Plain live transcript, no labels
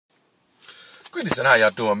Greetings and how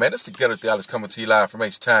y'all doing, man? It's the Ghetto Theologist coming to you live from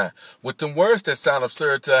H-Time. With them words that sound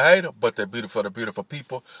absurd to a hater, but they're beautiful to beautiful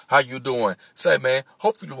people. How you doing? Say, man,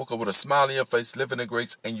 hopefully you woke up with a smile on your face, living in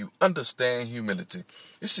grace, and you understand humility.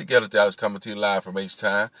 It's your Ghetto Theologist coming to you live from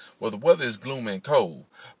H-Time, where the weather is gloomy and cold,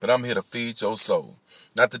 but I'm here to feed your soul.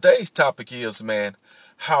 Now, today's topic is, man,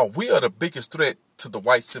 how we are the biggest threat to the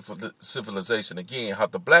white civilization. Again, how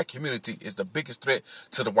the black community is the biggest threat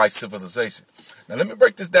to the white civilization. Now, let me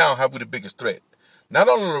break this down, how we're the biggest threat. Not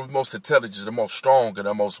only are we most intelligent, the most strong, and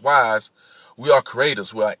the most wise, we are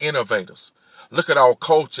creators, we are innovators. Look at our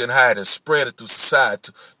culture and how it has spread through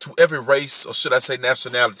society to every race, or should I say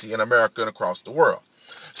nationality, in America and across the world.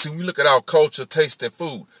 See, we look at our culture, taste in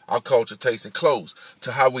food, our culture, taste in clothes,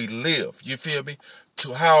 to how we live, you feel me?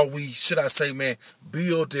 To how we, should I say, man,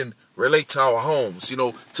 build and relate to our homes, to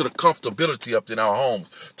the comfortability up in our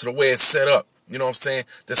homes, to the way it's set up. You know what I'm saying?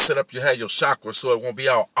 That set up, you have your chakra so it won't be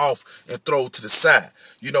all off and thrown to the side.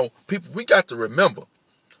 People, we got to remember,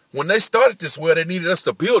 when they started this world, they needed us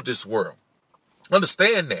to build this world.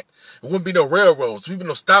 Understand that. It wouldn't be no railroads, wouldn't be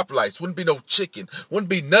no stoplights, wouldn't be no chicken, wouldn't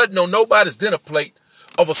be nothing on nobody's dinner plate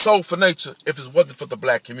of a soul for nature if it wasn't for the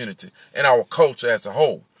black community and our culture as a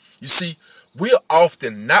whole. You see, we're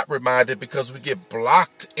often not reminded because we get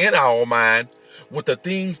blocked in our mind with the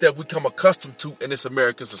things that we come accustomed to in this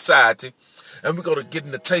American society. And we're going to get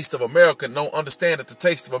in the taste of America and don't understand that the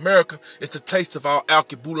taste of America is the taste of our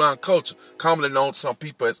Alkebulan culture, commonly known to some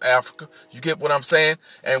people as Africa. You get what I'm saying?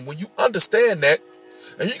 And when you understand that,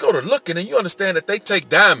 and you go to looking and you understand that they take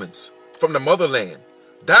diamonds from the motherland.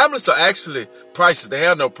 Diamonds are actually priceless. They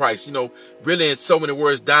have no price. Really in so many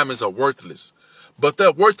words, diamonds are worthless. But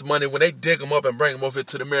they're worth money when they dig them up and bring them over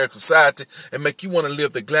to the American society and make you want to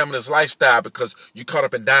live the glamorous lifestyle because you're caught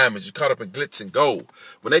up in diamonds, you're caught up in glitz and gold.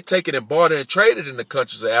 When they take it and barter and trade it in the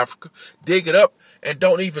countries of Africa, dig it up and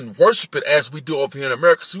don't even worship it as we do over here in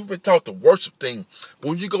America. So we've been taught to worship things. But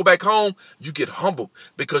when you go back home, you get humbled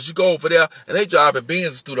because you go over there and they driving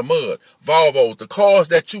Benzes through the mud. Volvos, the cars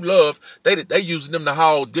that you love, they using them to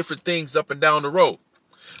haul different things up and down the road.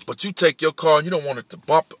 But you take your car and you don't want it to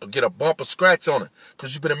bump or get a bump or scratch on it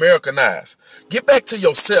because you've been Americanized. Get back to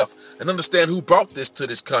yourself and understand who brought this to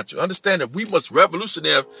this country. Understand that we must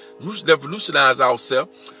revolutionize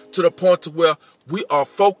ourselves to the point to where we are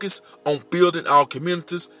focused on building our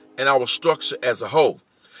communities and our structure as a whole.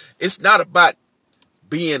 It's not about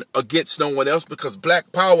being against no one else, because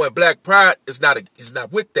black power and black pride is not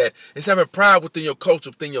with that. It's having pride within your culture,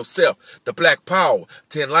 within yourself. The black power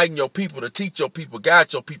to enlighten your people, to teach your people,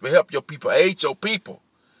 guide your people, help your people, aid your people.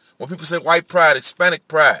 When people say white pride, Hispanic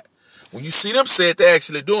pride, when you see them say it, they're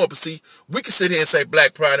actually doing it. But see, we can sit here and say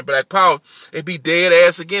black pride and black power and be dead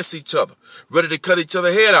ass against each other, ready to cut each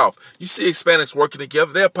other head off. You see Hispanics working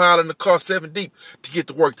together. They're piling the car 7 deep to get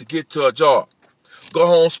to work, to get to a job. Go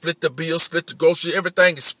home, split the bill, split the groceries,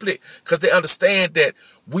 everything is split because they understand that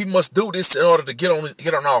we must do this in order to get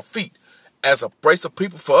on our feet. As a brace of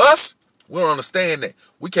people, for us, we don't understand that.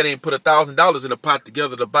 We can't even put $1,000 in a pot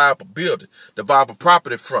together to buy up a building, to buy up a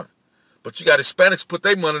property front. But you got Hispanics put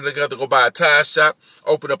their money together to go buy a tire shop,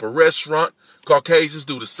 open up a restaurant. Caucasians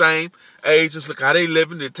do the same. Asians, look how they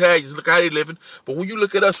living. The Italians, look how they living. But when you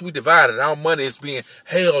look at us, we divided. Our money is being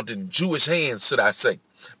held in Jewish hands, should I say,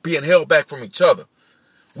 being held back from each other.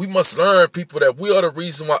 We must learn, people, that we are the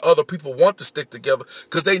reason why other people want to stick together,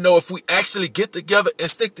 because they know if we actually get together and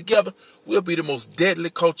stick together, we'll be the most deadly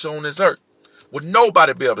culture on this earth. Will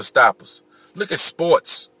nobody be able to stop us? Look at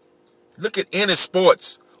sports. Look at any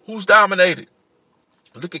sports. Who's dominated?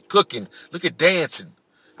 Look at cooking. Look at dancing.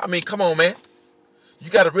 I mean, come on, man. You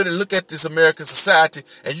got to really look at this American society,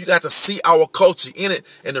 and you got to see our culture in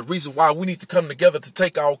it, and the reason why we need to come together to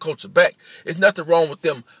take our culture back. There's nothing wrong with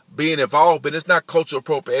them being involved, but it's not cultural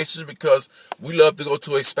appropriation, because we love to go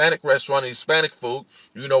to a Hispanic restaurant and Hispanic food.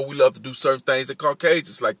 We love to do certain things that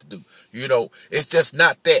Caucasians like to do. It's just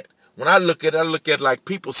not that. When I look at it like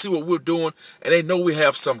people see what we're doing, and they know we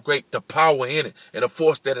have the power in it, and the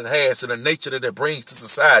force that it has, and the nature that it brings to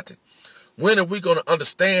society. When are we going to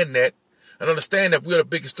understand that? And understand that we're the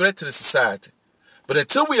biggest threat to the society. But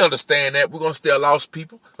until we understand that, we're going to stay a lost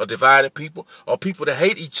people, or divided people, or people that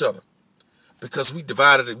hate each other. Because we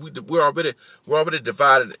divided it. We're already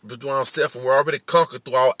divided between ourselves, and we're already conquered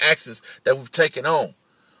through our actions that we've taken on,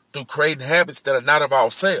 through creating habits that are not of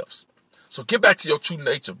ourselves. So get back to your true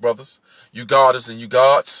nature, brothers, you goddess and you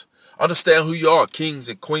gods. Understand who you are, kings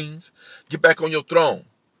and queens. Get back on your throne.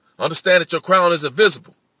 Understand that your crown is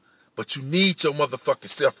invisible. But you need your motherfucking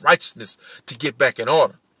self-righteousness to get back in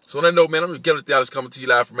order. So on that note, man, I'm going to Ghetto Theologist coming to you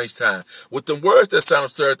live from H-Time. With them words that sound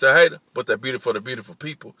absurd to a hater, but they're beautiful to beautiful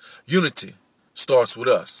people. Unity starts with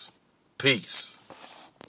us. Peace.